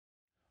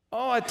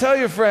Oh, I tell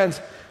you,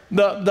 friends,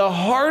 the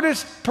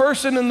hardest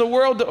person in the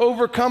world to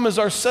overcome is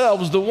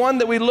ourselves, the one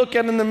that we look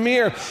at in the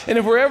mirror. And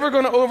if we're ever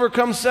going to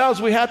overcome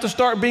selves, we have to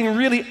start being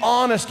really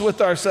honest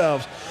with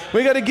ourselves.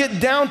 We got to get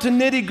down to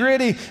nitty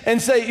gritty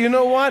and say, you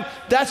know what?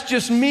 That's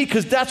just me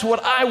because that's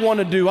what I want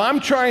to do. I'm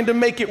trying to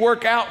make it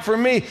work out for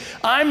me.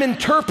 I'm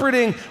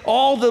interpreting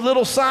all the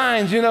little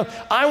signs.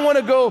 I want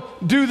to go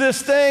do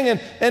this thing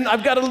and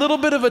I've got a little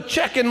bit of a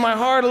check in my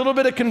heart, a little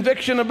bit of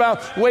conviction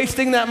about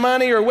wasting that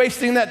money or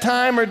wasting that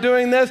time or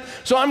doing this.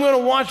 So I'm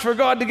going to watch for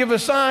God to give a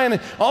sign.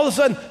 And all of a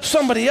sudden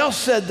somebody else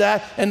said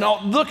that and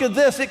look at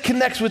this, it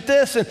connects with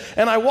this.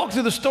 And I walked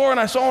through the store and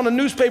I saw in the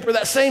newspaper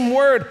that same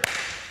word.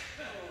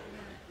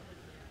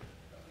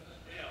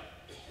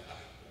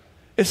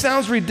 It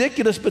sounds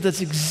ridiculous, but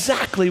that's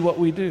exactly what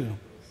we do.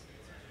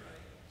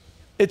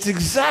 It's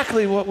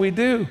exactly what we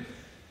do.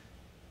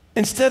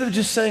 Instead of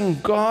just saying,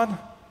 God,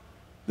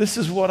 this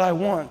is what I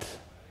want,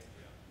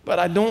 but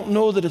I don't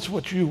know that it's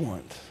what you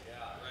want.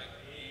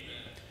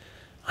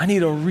 I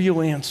need a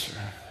real answer.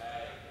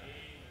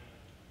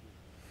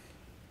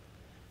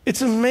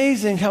 It's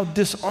amazing how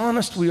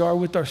dishonest we are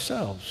with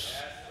ourselves.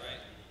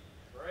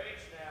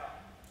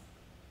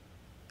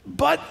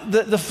 But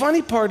the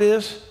funny part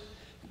is,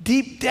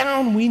 deep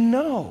down, we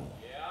know.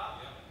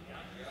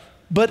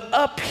 But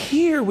up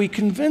here, we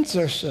convince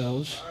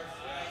ourselves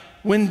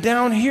when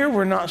down here,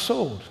 we're not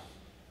sold.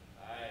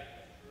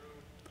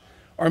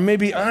 Or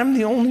maybe I'm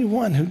the only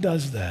one who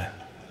does that.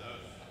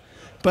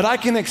 But I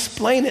can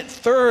explain it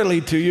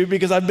thoroughly to you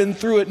because I've been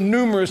through it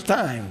numerous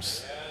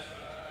times.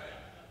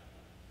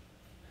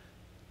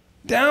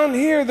 Down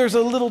here, there's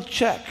a little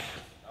check,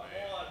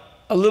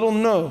 a little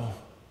no.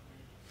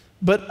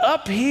 But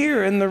up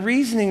here in the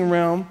reasoning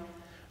realm,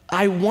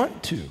 I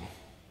want to.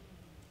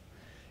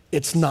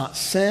 It's not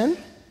sin.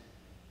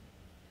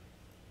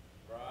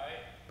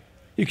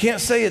 You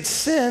can't say it's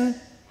sin.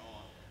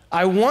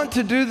 I want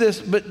to do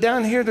this, but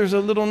down here there's a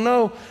little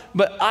no,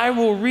 but I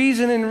will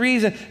reason and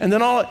reason. And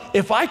then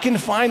if I can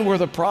find where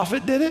the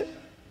prophet did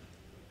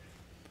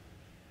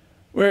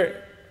it,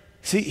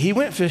 see, he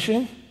went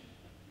fishing.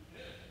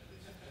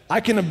 I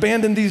can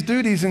abandon these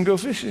duties and go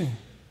fishing.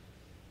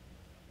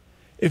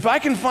 If I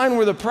can find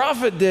where the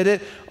prophet did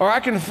it, or I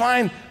can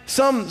find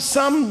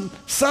something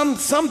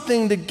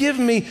to give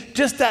me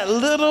just that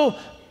little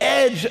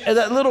edge,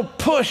 that little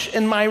push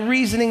in my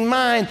reasoning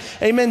mind,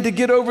 amen, to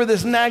get over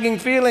this nagging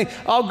feeling,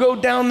 I'll go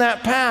down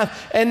that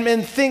path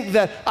and think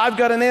that I've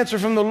got an answer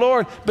from the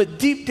Lord, but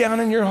deep down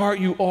in your heart,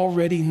 you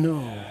already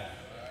know.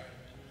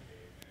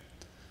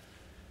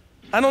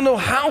 I don't know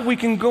how we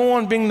can go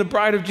on being the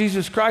bride of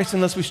Jesus Christ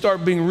unless we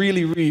start being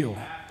really real.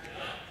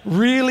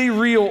 Really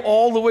real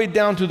all the way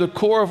down to the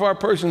core of our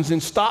persons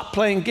and stop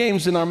playing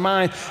games in our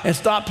mind and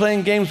stop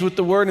playing games with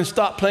the word and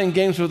stop playing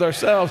games with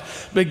ourselves,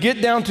 but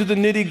get down to the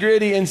nitty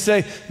gritty and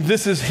say,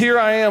 here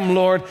I am,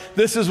 Lord.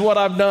 This is what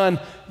I've done.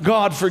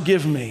 God,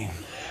 forgive me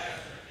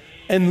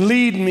and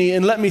lead me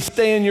and let me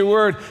stay in your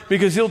word,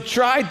 because he'll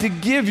try to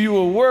give you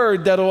a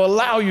word that'll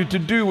allow you to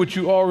do what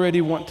you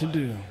already want to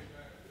do.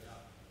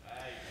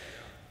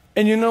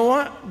 And you know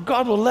what?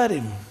 God will let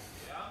him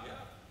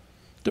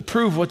to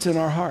prove what's in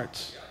our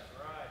hearts.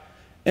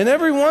 And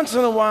every once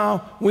in a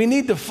while, we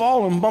need to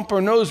fall and bump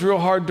our nose real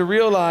hard to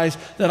realize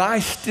that I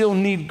still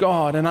need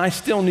God and I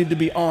still need to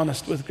be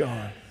honest with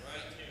God.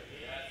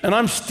 And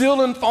I'm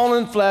still in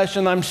fallen flesh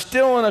and I'm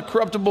still in a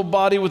corruptible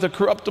body with a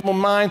corruptible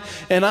mind,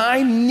 and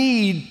I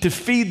need to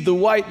feed the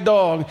white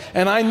dog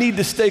and I need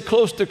to stay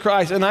close to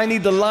Christ and I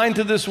need to line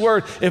to this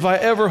word if I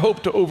ever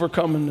hope to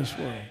overcome in this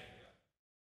world.